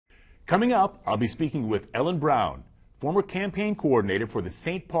Coming up, I'll be speaking with Ellen Brown, former campaign coordinator for the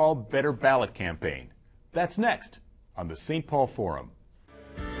St. Paul Better Ballot campaign. That's next on the St. Paul Forum.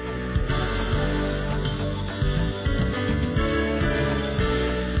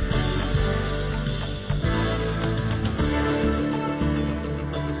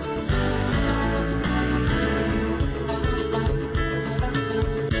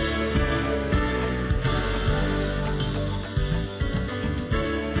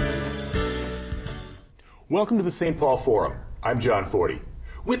 Welcome to the St. Paul Forum. I'm John Forde.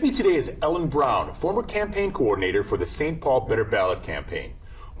 With me today is Ellen Brown, former campaign coordinator for the St. Paul Better Ballot campaign.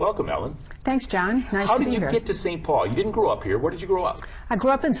 Welcome, Ellen. Thanks, John. Nice How to be did you here. get to St. Paul? You didn't grow up here. Where did you grow up? I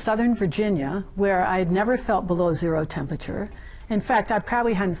grew up in Southern Virginia, where I had never felt below zero temperature. In fact, I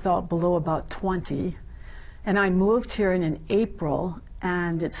probably hadn't felt below about 20. And I moved here in April,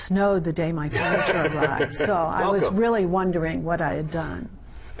 and it snowed the day my furniture arrived. So I was really wondering what I had done.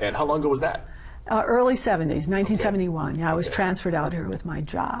 And how long ago was that? Early 70s, 1971. Okay. Yeah, I was transferred out here with my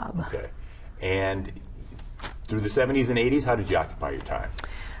job. Okay. And through the 70s and 80s, how did you occupy your time?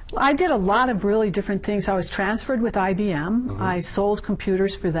 I did a lot of really different things. I was transferred with IBM. I sold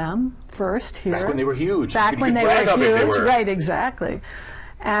computers for them first here. Back when they were huge. Back when they were huge, were. right, exactly.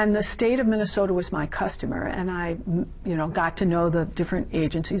 And the state of Minnesota was my customer, and I, got to know the different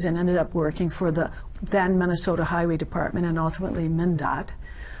agencies and ended up working for the then Minnesota Highway Department and ultimately MnDOT.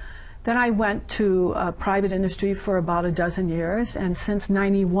 Then I went to private industry for about a dozen years, and since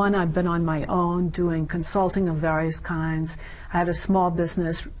 '91 I've been on my own doing consulting of various kinds. I had a small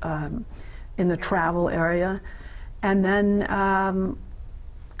business in the travel area, and then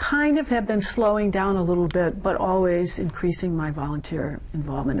kind of have been slowing down a little bit, but always increasing my volunteer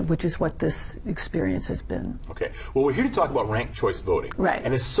involvement, which is what this experience has been. Okay. Well, we're here to talk about ranked choice voting. Right.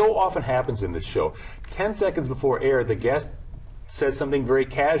 And as so often happens in this show, 10 seconds before air, the guest says something very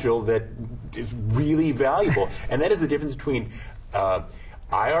casual that is really valuable, and that is the difference between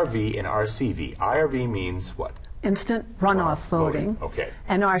IRV and RCV. IRV means what? Instant runoff voting. Okay.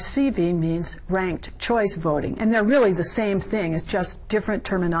 And RCV means ranked choice voting. And they're really the same thing, it's just different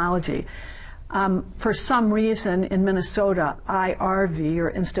terminology. For some reason in Minnesota, IRV, or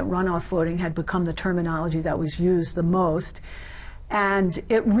instant runoff voting, had become the terminology that was used the most. And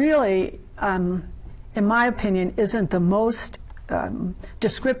it really, in my opinion, isn't the most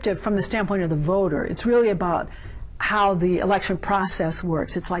descriptive from the standpoint of the voter. It's really about how the election process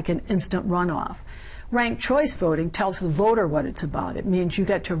works. It's like an instant runoff. Ranked choice voting tells the voter what it's about. It means you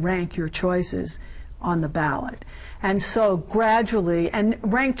get to rank your choices on the ballot. And so gradually, and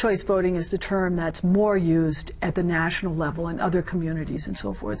ranked choice voting is the term that's more used at the national level in other communities and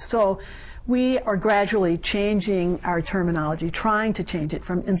so forth. So we are gradually changing our terminology, trying to change it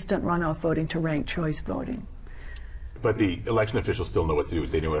from instant runoff voting to ranked choice voting. But the election officials still know what to do.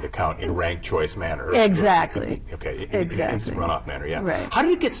 They know how to count in ranked choice manner. Exactly. Okay, in instant runoff manner, yeah. Right. How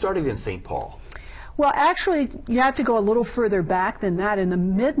did you get started in St. Paul? Well, actually, you have to go a little further back than that. In the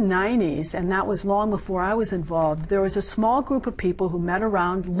mid-90s, and that was long before I was involved, there was a small group of people who met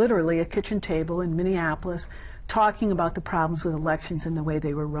around literally a kitchen table in Minneapolis talking about the problems with elections and the way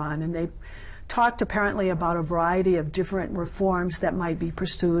they were run. And they talked apparently about a variety of different reforms that might be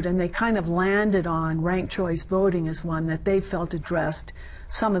pursued, and they kind of landed on ranked choice voting as one that they felt addressed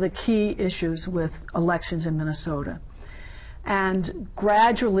some of the key issues with elections in Minnesota. And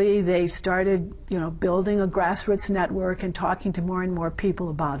gradually they started, building a grassroots network and talking to more and more people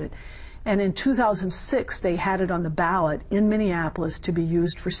about it. And in 2006 they had it on the ballot in Minneapolis to be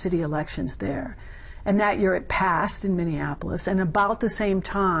used for city elections there. And that year it passed in Minneapolis, and about the same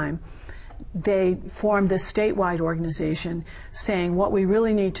time they formed this statewide organization saying what we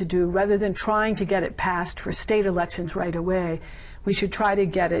really need to do, rather than trying to get it passed for state elections right away, we should try to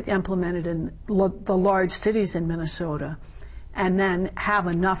get it implemented in the large cities in Minnesota, and then have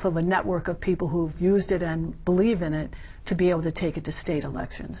enough of a network of people who've used it and believe in it to be able to take it to state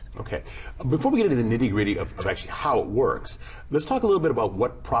elections. Okay. Before we get into the nitty-gritty of actually how it works, let's talk a little bit about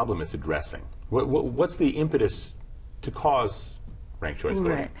what problem it's addressing. What's the impetus to cause ranked choice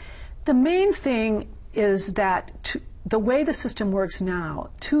voting? Right. The main thing is that the way the system works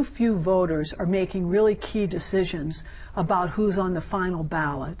now, too few voters are making really key decisions about who's on the final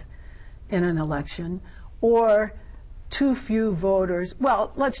ballot in an election, or too few voters,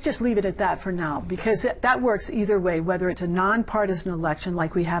 well, let's just leave it at that for now, because that works either way, whether it's a nonpartisan election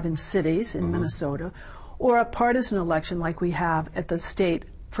like we have in cities in Minnesota, or a partisan election like we have at the state,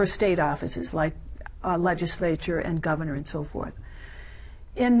 for state offices like legislature and governor and so forth.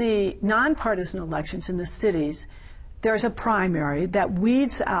 In the nonpartisan elections in the cities, there's a primary that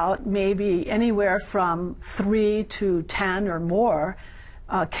weeds out maybe anywhere from 3 to 10 or more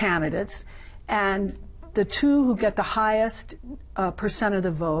candidates, and the two who get the highest percent of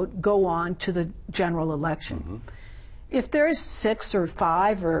the vote go on to the general election. Mm-hmm. If there's 6 or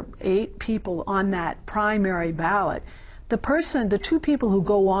 5 or 8 people on that primary ballot, the two people who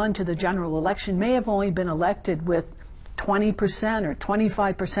go on to the general election may have only been elected with 20% or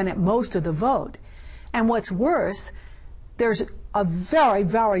 25% at most of the vote. And what's worse, there's a very,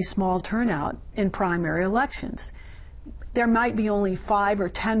 very small turnout in primary elections. There might be only 5 or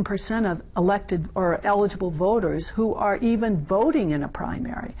 10% of elected or eligible voters who are even voting in a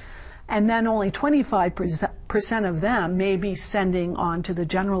primary. And then only 25% of them may be sending on to the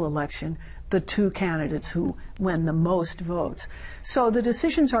general election the two candidates who win the most votes. So the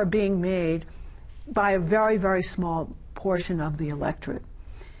decisions are being made by a very, very small portion of the electorate.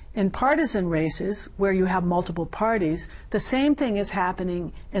 In partisan races, where you have multiple parties, the same thing is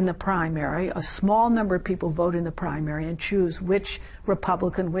happening in the primary. A small number of people vote in the primary and choose which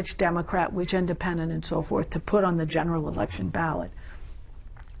Republican, which Democrat, which Independent, and so forth to put on the general election ballot.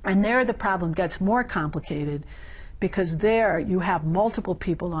 And there the problem gets more complicated, because there you have multiple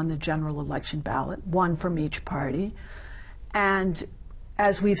people on the general election ballot, one from each party. And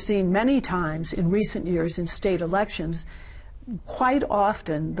as we've seen many times in recent years in state elections, quite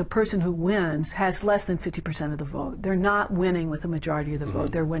often the person who wins has less than 50% of the vote. They're not winning with a majority of the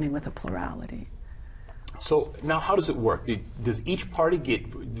vote, they're winning with a plurality. So now how does it work? Does each party get,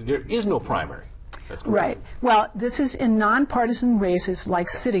 there is no primary? That's correct. Right. Well, this is in nonpartisan races like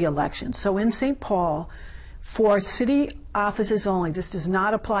city elections. So in St. Paul, for city offices only, this does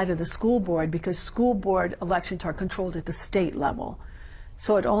not apply to the school board, because school board elections are controlled at the state level.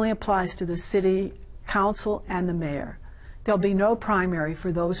 So it only applies to the city council and the mayor. There'll be no primary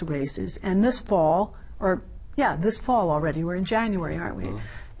for those races. And this fall, this fall already, we're in January, aren't we?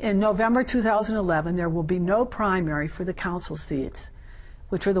 In November 2011, there will be no primary for the council seats,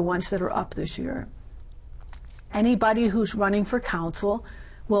 which are the ones that are up this year. Anybody who's running for council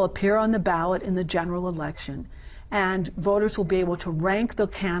will appear on the ballot in the general election, and voters will be able to rank the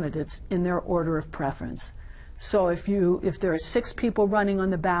candidates in their order of preference. So if there are 6 people running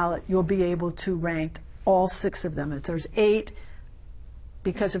on the ballot, you'll be able to rank all 6 of them. If there's 8,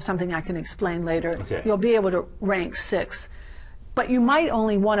 because of something I can explain later, you'll be able to rank 6. But you might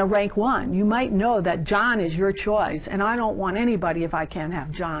only want to rank 1. You might know that John is your choice, and I don't want anybody if I can't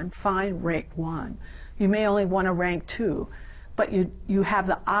have John. Fine, rank 1. You may only want to rank 2, but you have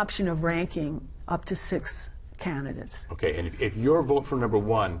the option of ranking up to 6 candidates. Okay, and if your vote for number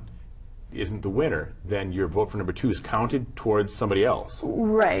 1 isn't the winner, then your vote for number 2 is counted towards somebody else.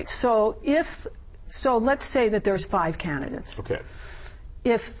 Right. So let's say that there's 5 candidates. Okay.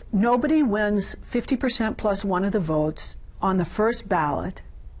 If nobody wins 50% plus 1 of the votes on the first ballot,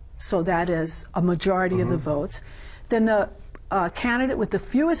 so that is a majority of the votes, then the candidate with the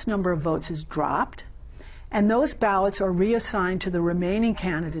fewest number of votes is dropped, and those ballots are reassigned to the remaining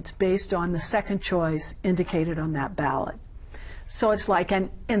candidates based on the second choice indicated on that ballot. So it's like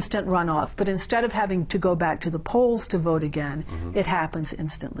an instant runoff, but instead of having to go back to the polls to vote again, it happens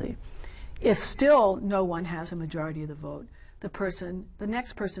instantly. If still no one has a majority of the vote, the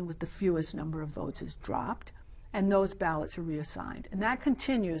next person with the fewest number of votes is dropped, and those ballots are reassigned. And that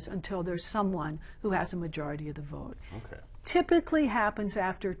continues until there's someone who has a majority of the vote. Okay. Typically happens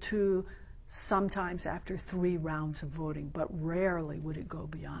after 2, sometimes after 3 rounds of voting, but rarely would it go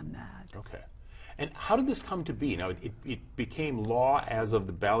beyond that. Okay. And how did this come to be? Now, it became law as of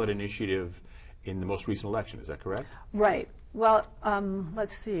the ballot initiative in the most recent election, is that correct? Right. Well,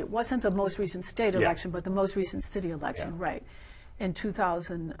 let's see. It wasn't the most recent state election, but the most recent city election, right. In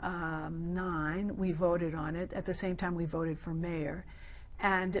 2009, we voted on it. At the same time, we voted for mayor.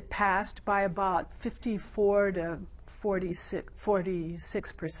 And it passed by about 54 to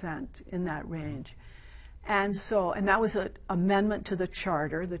 46% in that range. And that was an amendment to the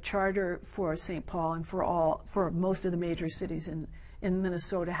charter. The charter for St. Paul and for most of the major cities in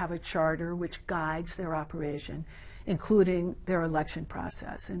Minnesota have a charter which guides their operation, including their election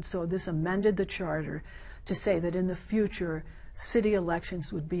process. And so this amended the charter to say that in the future, city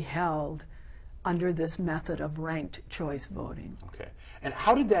elections would be held under this method of ranked choice voting. Okay. And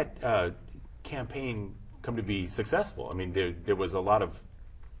how did that campaign come to be successful? I mean, there was a lot of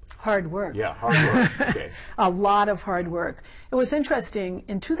hard work. Yeah, hard work. Okay. A lot of hard work. It was interesting.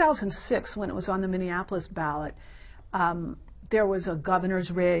 In 2006, when it was on the Minneapolis ballot, there was a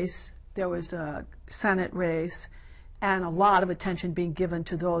governor's race, there was a Senate race, and a lot of attention being given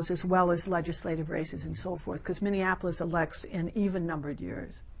to those, as well as legislative races and so forth, because Minneapolis elects in even-numbered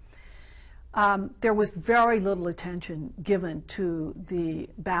years. There was very little attention given to the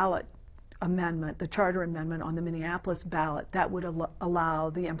ballot amendment, the charter amendment on the Minneapolis ballot that would allow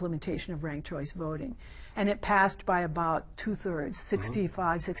the implementation of ranked choice voting. And it passed by about 2/3,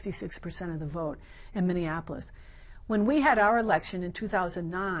 65, 66% of the vote in Minneapolis. When we had our election in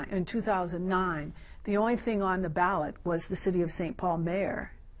 2009, the only thing on the ballot was the city of St. Paul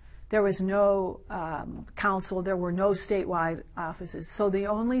mayor. There was no council, there were no statewide offices. So the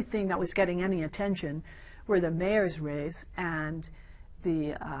only thing that was getting any attention were the mayor's race and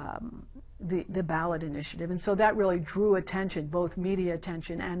the ballot initiative. And so that really drew attention, both media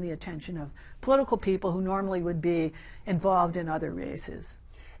attention and the attention of political people who normally would be involved in other races.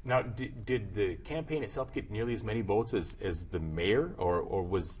 Now, did the campaign itself get nearly as many votes as the mayor, or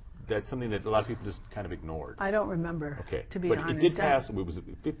was that something that a lot of people just kind of ignored? I don't remember, okay. to be but honest. It did pass, was it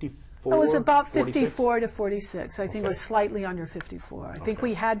 54? It was about 46? 54 to 46. I think it was slightly under 54. I think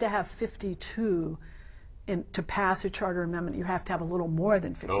we had to have 52 to pass a charter amendment. You have to have a little more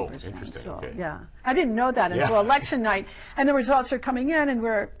than 50%. Oh, interesting. So, okay. yeah. I didn't know that until election night. And the results are coming in, and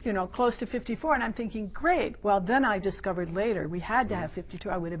we're, close to 54. And I'm thinking, great. Well, then I discovered later we had to have 52.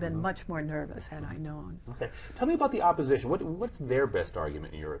 I would have been much more nervous had I known. Okay. Tell me about the opposition. What's their best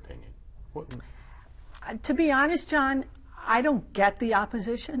argument, in your opinion? To be honest, John, I don't get the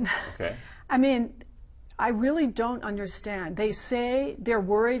opposition. Okay. I mean, I really don't understand. They say they're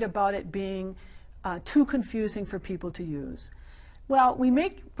worried about it being too confusing for people to use. Well, we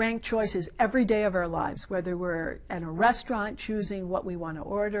make ranked choices every day of our lives, whether we're at a restaurant choosing what we want to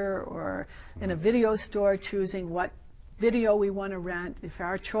order, or in a video store choosing what video we want to rent. If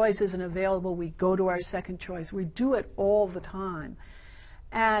our choice isn't available, we go to our second choice. We do it all the time.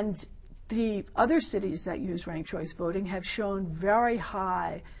 And the other cities that use ranked choice voting have shown very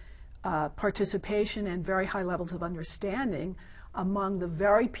high participation and very high levels of understanding among the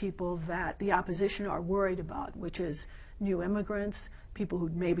very people that the opposition are worried about, which is new immigrants, people who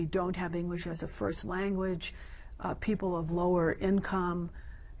maybe don't have English as a first language, people of lower income,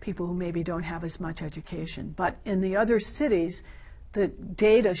 people who maybe don't have as much education. But in the other cities, the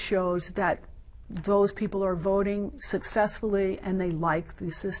data shows that those people are voting successfully and they like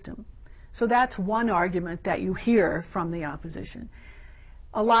the system. So that's one argument that you hear from the opposition.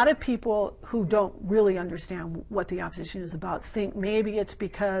 A lot of people who don't really understand what the opposition is about think maybe it's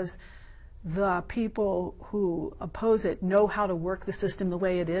because the people who oppose it know how to work the system the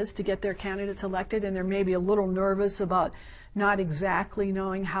way it is to get their candidates elected, and they're maybe a little nervous about not exactly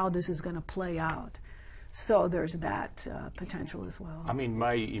knowing how this is going to play out. So there's that potential as well. I mean,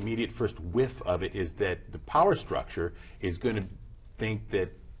 my immediate first whiff of it is that the power structure is going to think that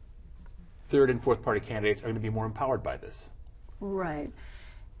third and fourth party candidates are going to be more empowered by this. Right.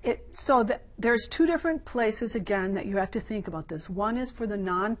 There's two different places, again, that you have to think about this. One is for the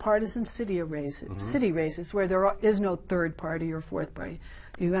nonpartisan city races where there is no third party or fourth party.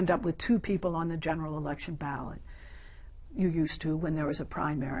 You end up with two people on the general election ballot. You used to when there was a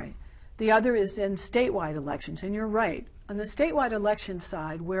primary. The other is in statewide elections, and you're right. On the statewide election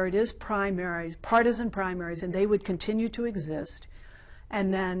side, where it is primaries, partisan primaries, and they would continue to exist,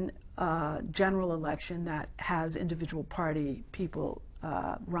 and then general election that has individual party people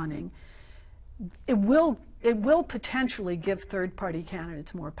running, it will potentially give third-party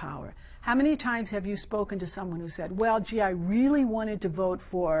candidates more power. How many times have you spoken to someone who said, well, gee, I really wanted to vote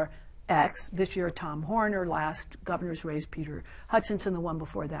for X, this year Tom Horner, last governor's race Peter Hutchinson, the one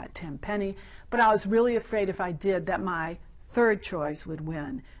before that Tim Penny, but I was really afraid if I did that my third choice would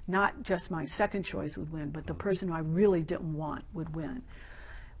win, not just my second choice would win, but the person who I really didn't want would win.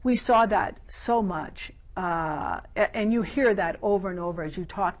 We saw that so much. And you hear that over and over as you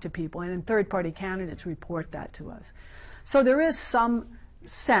talk to people, and third-party candidates report that to us. So there is some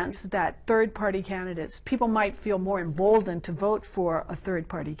sense that third-party candidates, people might feel more emboldened to vote for a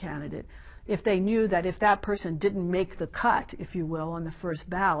third-party candidate if they knew that if that person didn't make the cut, if you will, on the first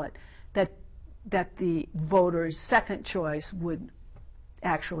ballot, that the voter's second choice would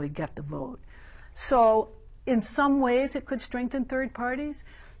actually get the vote. So in some ways it could strengthen third parties.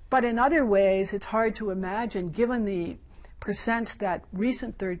 But in other ways, it's hard to imagine, given the percents that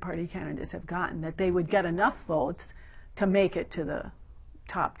recent third-party candidates have gotten, that they would get enough votes to make it to the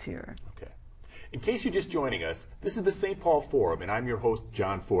top tier. Okay. In case you're just joining us, this is the St. Paul Forum, and I'm your host,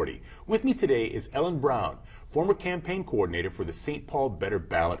 John Forde. With me today is Ellen Brown, former campaign coordinator for the St. Paul Better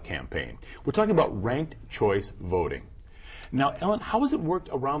Ballot campaign. We're talking about ranked choice voting. Now, Ellen, how has it worked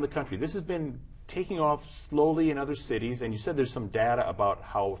around the country? This has been taking off slowly in other cities, and you said there's some data about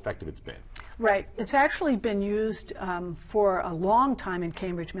how effective it's been. Right. It's actually been used for a long time in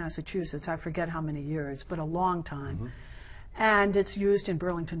Cambridge, Massachusetts. I forget how many years, but a long time. And it's used in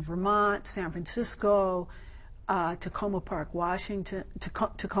Burlington, Vermont, San Francisco, Tacoma Park, Washington,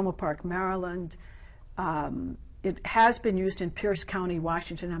 Tacoma Park, Maryland. It has been used in Pierce County,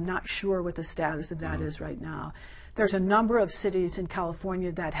 Washington. I'm not sure what the status of that is right now. There's a number of cities in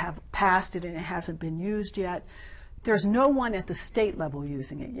California that have passed it and it hasn't been used yet. There's no one at the state level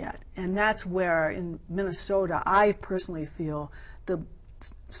using it yet. And that's where in Minnesota, I personally feel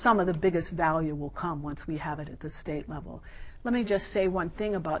some of the biggest value will come once we have it at the state level. Let me just say one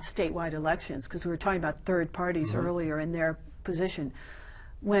thing about statewide elections, because we were talking about third parties earlier and their position.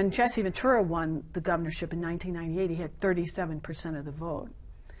 When Jesse Ventura won the governorship in 1998, he had 37% of the vote.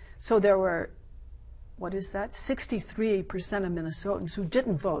 So there were, what is that, 63% of Minnesotans who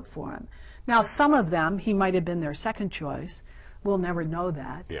didn't vote for him. Now, some of them, he might have been their second choice. We'll never know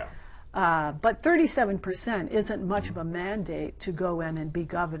that. Yeah. But 37% isn't much of a mandate to go in and be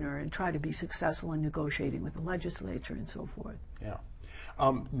governor and try to be successful in negotiating with the legislature and so forth. Yeah.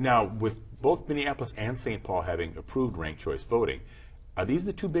 Now, with both Minneapolis and St. Paul having approved ranked choice voting, are these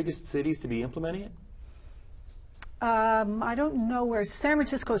the two biggest cities to be implementing it? I don't know where. San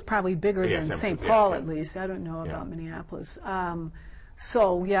Francisco is probably bigger than St. Paul, at least. I don't know about Minneapolis.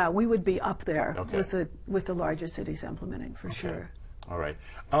 So, yeah, we would be up there with the larger cities implementing, for sure. All right.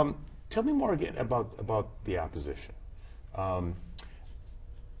 Tell me more again about the opposition. How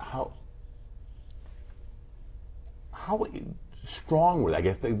strong were they? I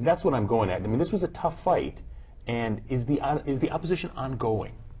guess that's what I'm going at. I mean, this was a tough fight, and is the opposition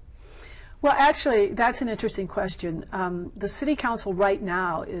ongoing? Well, actually, that's an interesting question. The City Council right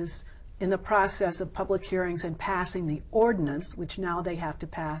now is in the process of public hearings and passing the ordinance, which now they have to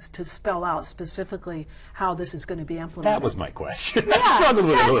pass to spell out specifically how this is going to be implemented. That was my question. Yeah, I struggled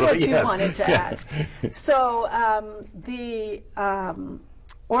with it a little. That's what you wanted to ask. So the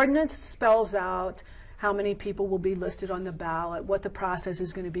ordinance spells out how many people will be listed on the ballot, what the process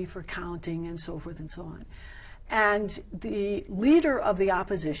is going to be for counting, and so forth and so on. And the leader of the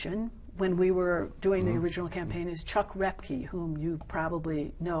opposition, when we were doing the original campaign, is Chuck Repke, whom you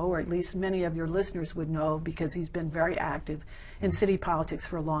probably know, or at least many of your listeners would know, because he's been very active in city politics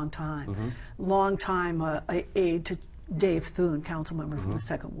for a long time. Long time aide to Dave Thune, council member from the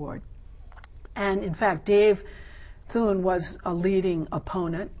 2nd Ward. And in fact, Dave Thune was a leading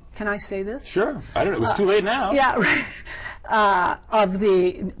opponent. Can I say this? Sure. I don't know. It was too late now. Yeah, right. Of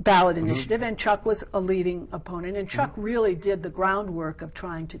the ballot initiative, and Chuck was a leading opponent, and Chuck really did the groundwork of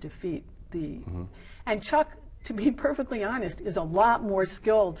trying to defeat the. And Chuck, to be perfectly honest, is a lot more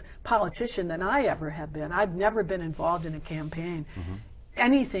skilled politician than I ever have been. I've never been involved in a campaign.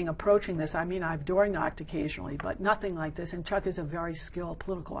 Anything approaching this. I mean, I've door knocked occasionally, but nothing like this. And Chuck is a very skilled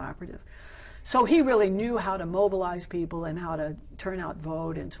political operative. So he really knew how to mobilize people and how to turn out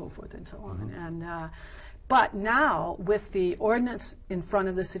vote and so forth and so on. And but now, with the ordinance in front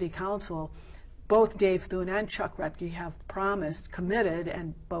of the City Council, both Dave Thune and Chuck Repke have promised, committed,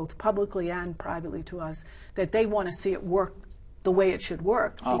 and both publicly and privately to us, that they want to see it work the way it should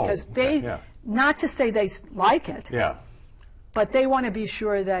work. Because they, not to say they like it, but they want to be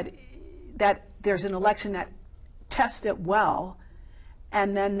sure that there's an election that tests it well,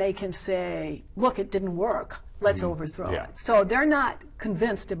 and then they can say, look, it didn't work. Let's overthrow it. So they're not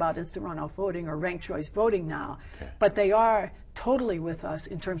convinced about instant runoff voting or ranked choice voting now, but they are totally with us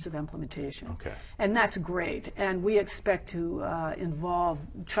in terms of implementation. And that's great. And we expect to involve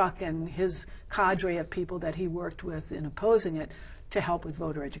Chuck and his cadre of people that he worked with in opposing it to help with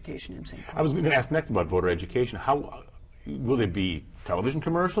voter education in St. Paul. I was going to ask next about voter education. How will there be television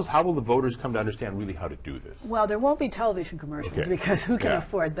commercials? How will the voters come to understand really how to do this? Well, there won't be television commercials because who can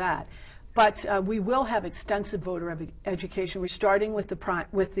afford that? But we will have extensive voter education. We're starting with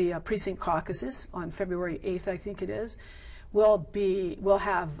the precinct caucuses on February 8th, I think it is. We'll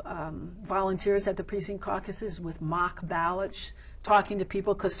have volunteers at the precinct caucuses with mock ballots, talking to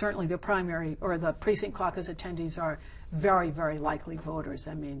people, because certainly the primary or the precinct caucus attendees are very, very likely voters.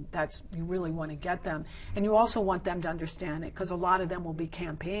 I mean, you really want to get them. And you also want them to understand it, because a lot of them will be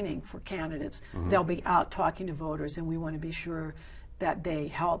campaigning for candidates. They'll be out talking to voters, and we want to be sure that they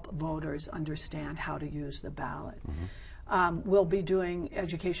help voters understand how to use the ballot. We'll be doing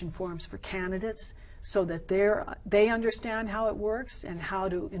education forums for candidates so that they understand how it works and how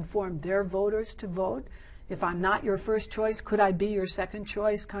to inform their voters to vote. If I'm not your first choice, could I be your second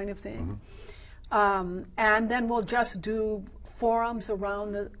choice, kind of thing. And then we'll just do forums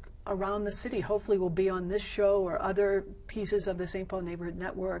around the city. Hopefully we'll be on this show or other pieces of the St. Paul Neighborhood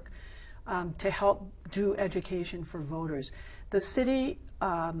Network to help do education for voters. The city,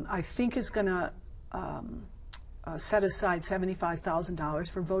 I think, is going to set aside $75,000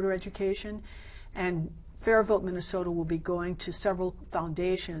 for voter education, and Fair Vote Minnesota will be going to several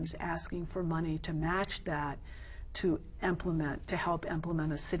foundations asking for money to match that to help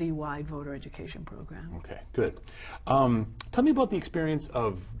implement a citywide voter education program. Okay, good. Tell me about the experience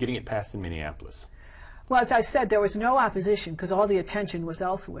of getting it passed in Minneapolis. Well, as I said, there was no opposition because all the attention was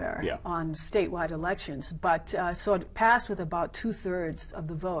elsewhere Yeah. on statewide elections. But so it passed with about 2/3 of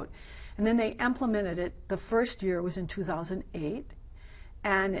the vote. And then they implemented it. The first year was in 2008.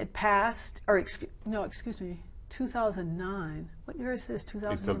 And it passed, or excuse me, 2009. What year is this?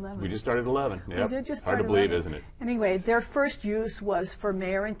 2011. We just started 11. Yep. We did just start Hard to believe, 11. isn't it? Anyway, their first use was for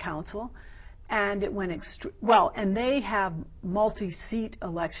mayor and council. And it went well, and they have multi-seat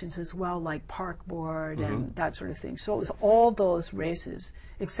elections as well, like park board and that sort of thing. So it was all those races,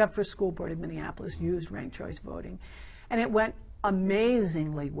 except for school board in Minneapolis, used ranked choice voting. And it went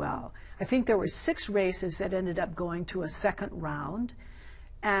amazingly well. I think there were 6 races that ended up going to a second round.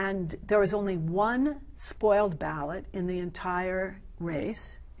 And there was only one spoiled ballot in the entire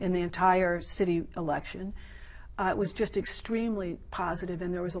race, in the entire city election. It was just extremely positive,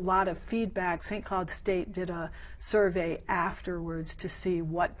 and there was a lot of feedback. St. Cloud State did a survey afterwards to see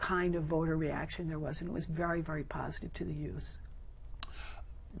what kind of voter reaction there was, and it was very, very positive to the use.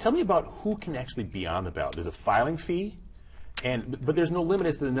 Tell me about who can actually be on the ballot. There's a filing fee, but there's no limit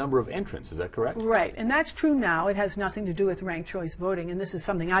as to the number of entrants. Is that correct? Right, and that's true now. It has nothing to do with ranked choice voting, and this is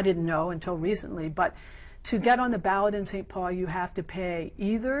something I didn't know until recently. But to get on the ballot in St. Paul, you have to pay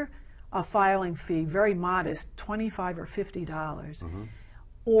either a filing fee, very modest, $25 or $50,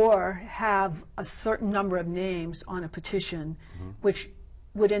 or have a certain number of names on a petition, which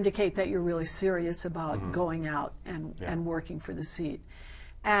would indicate that you're really serious about going out and working for the seat.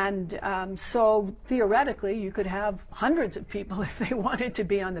 And so theoretically, you could have hundreds of people if they wanted to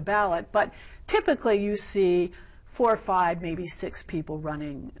be on the ballot, but typically you see 4 or 5, maybe 6 people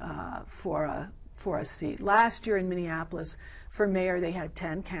running for a seat. Last year in Minneapolis, for mayor, they had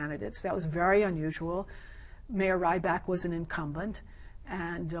 10 candidates. That was very unusual. Mayor Ryback was an incumbent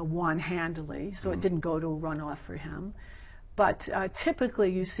and won handily, so it didn't go to a runoff for him. But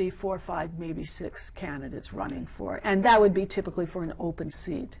typically you see 4 or 5, maybe 6 candidates running for it, and that would be typically for an open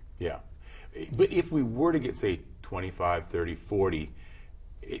seat. Yeah. But if we were to get, say, 25, 30, 40,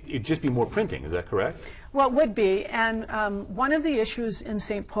 it'd just be more printing, is that correct? Well, it would be, and one of the issues in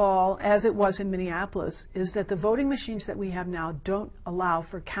St. Paul, as it was in Minneapolis, is that the voting machines that we have now don't allow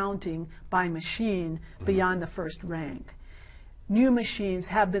for counting by machine beyond the first rank. New machines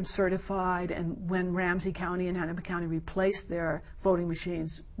have been certified, and when Ramsey County and Hennepin County replace their voting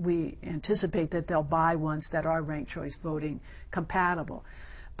machines, we anticipate that they'll buy ones that are ranked choice voting compatible.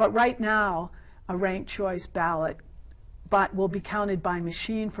 But right now, a ranked choice ballot will be counted by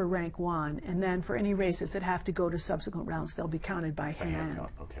machine for rank 1, and then for any races that have to go to subsequent rounds, they'll be counted by hand.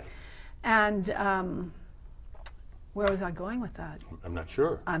 Okay. And where was I going with that? I'm not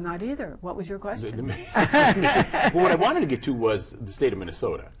sure. I'm not either. What was your question? Well, what I wanted to get to was the state of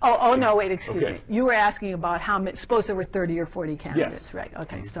Minnesota. Oh no, wait, excuse Okay. me. You were asking about how many, suppose there were 30 or 40 candidates, Yes. right?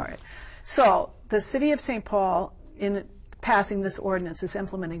 Okay, sorry. So the city of St. Paul, in passing this ordinance, this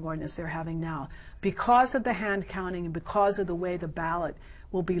implementing ordinance they're having now, because of the hand counting and because of the way the ballot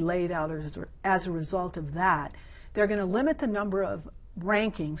will be laid out as a result of that, they're going to limit the number of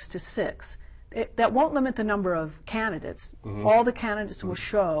rankings to 6. That won't limit the number of candidates. All the candidates will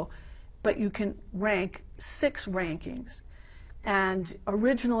show, but you can rank 6 rankings. And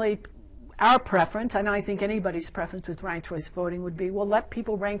originally, our preference, and I think anybody's preference with ranked choice voting would be, well, let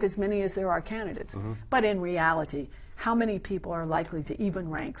people rank as many as there are candidates. But in reality, how many people are likely to even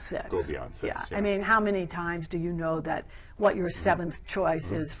rank 6? Go beyond 6. Yeah. I mean, how many times do you know that what your 7th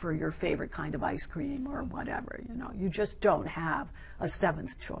choice is for your favorite kind of ice cream or whatever? You know, you just don't have a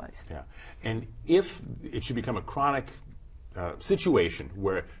 7th choice. Yeah. And if it should become a chronic situation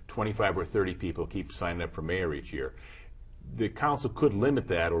where 25 or 30 people keep signing up for mayor each year, the council could limit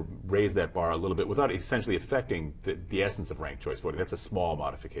that or raise that bar a little bit without essentially affecting the essence of ranked choice voting. That's a small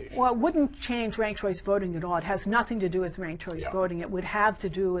modification. Well, it wouldn't change ranked choice voting at all. It has nothing to do with ranked choice voting. It would have to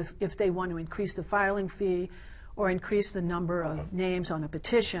do with if they want to increase the filing fee or increase the number of names on a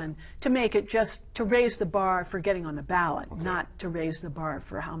petition to make it just to raise the bar for getting on the ballot, not to raise the bar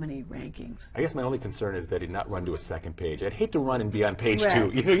for how many rankings. I guess my only concern is that it not run to a second page. I'd hate to run and be on page Right.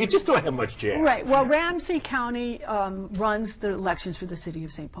 2. You know, you just don't have much chance. Right. Well, Ramsey County runs the elections for the city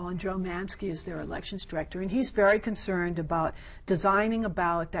of St. Paul, and Joe Mansky is their elections director, and he's very concerned about designing a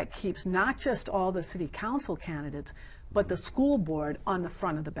ballot that keeps not just all the city council candidates, but the school board on the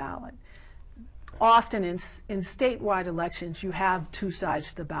front of the ballot. Often in statewide elections, you have 2 sides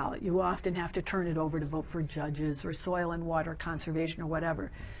to the ballot. You often have to turn it over to vote for judges or soil and water conservation or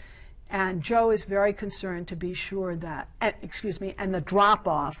whatever. And Joe is very concerned to be sure that, and the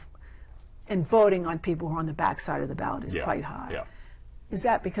drop-off and voting on people who are on the back side of the ballot is quite high. Yeah. Is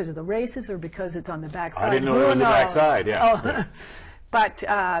that because of the races or because it's on the back side? I didn't know it was the back side, yeah. Oh. Yeah. But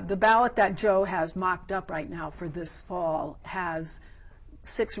the ballot that Joe has mocked up right now for this fall has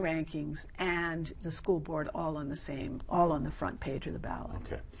 6 rankings and the school board all on the front page of the ballot.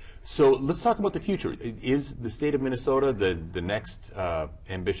 Okay. So let's talk about the future. Is the state of Minnesota the next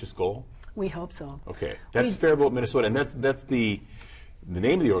ambitious goal? We hope so. Okay. That's Fair Vote Minnesota, and that's the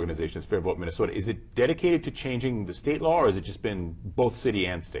name of the organization is Fair Vote Minnesota. Is it dedicated to changing the state law, or has it just been both city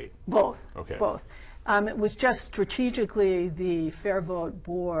and state? Both. Okay. Both. It was just strategically the Fair Vote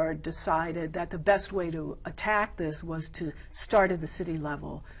Board decided that the best way to attack this was to start at the city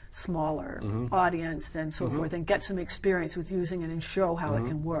level, smaller audience and so forth, and get some experience with using it and show how it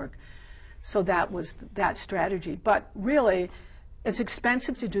can work. So that was that strategy. But really, it's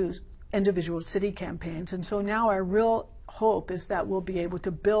expensive to do individual city campaigns, and so now our real hope is that we'll be able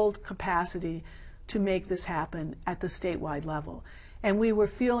to build capacity to make this happen at the statewide level. And we were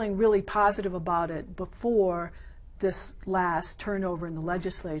feeling really positive about it before this last turnover in the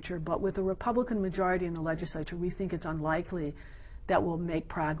legislature, but with a Republican majority in the legislature, we think it's unlikely that we'll make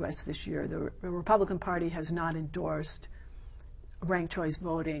progress this year. The Republican Party has not endorsed ranked choice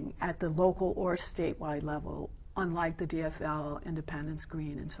voting at the local or statewide level, unlike the DFL, Independents,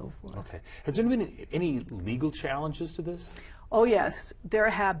 Green, and so forth. Okay. Has there been any legal challenges to this? Oh, yes, there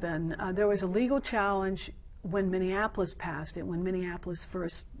have been. There was a legal challenge when Minneapolis passed it, when Minneapolis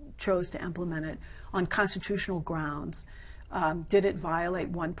first chose to implement it on constitutional grounds. Did it violate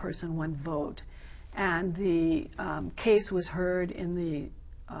one person, one vote? And the case was heard in the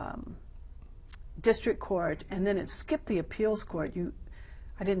district court, and then it skipped the appeals court.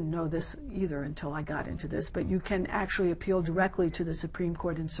 I didn't know this either until I got into this, but you can actually appeal directly to the Supreme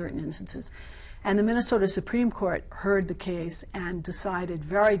Court in certain instances. And the Minnesota Supreme Court heard the case and decided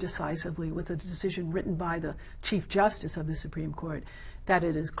very decisively, with a decision written by the Chief Justice of the Supreme Court, that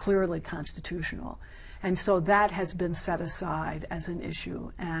it is clearly constitutional. And so that has been set aside as an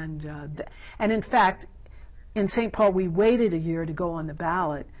issue. And in fact, in St. Paul, we waited a year to go on the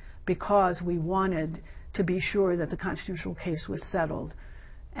ballot because we wanted to be sure that the constitutional case was settled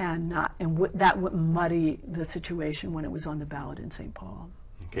and that wouldn't muddy the situation when it was on the ballot in St. Paul.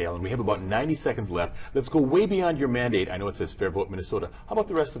 Okay, Ellen, we have about 90 seconds left. Let's go way beyond your mandate. I know it says Fair Vote Minnesota. How about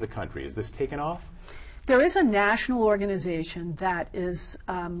the rest of the country? Is this taken off? There is a national organization that is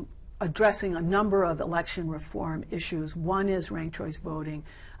addressing a number of election reform issues. One is ranked choice voting.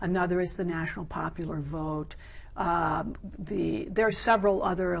 Another is the national popular vote. There are several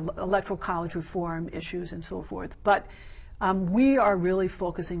other electoral college reform issues and so forth. But we are really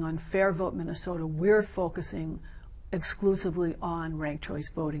focusing on Fair Vote Minnesota. We're focusing exclusively on ranked choice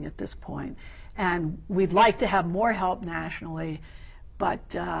voting at this point. And we'd like to have more help nationally, but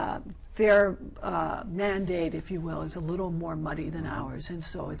their mandate, if you will, is a little more muddy than ours, and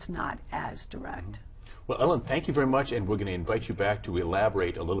so it's not as direct. Well, Ellen, thank you very much, and we're going to invite you back to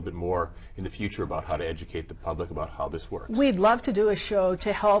elaborate a little bit more in the future about how to educate the public about how this works. We'd love to do a show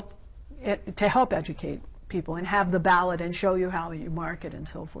to help educate people and have the ballot and show you how you market and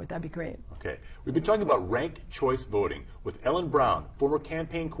so forth. That'd be great. Okay. We've been talking about ranked choice voting with Ellen Brown, former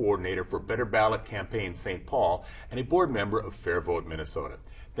campaign coordinator for Better Ballot Campaign St. Paul and a board member of Fair Vote Minnesota.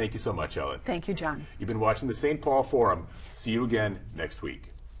 Thank you so much, Ellen. Thank you, John. You've been watching the St. Paul Forum. See you again next week.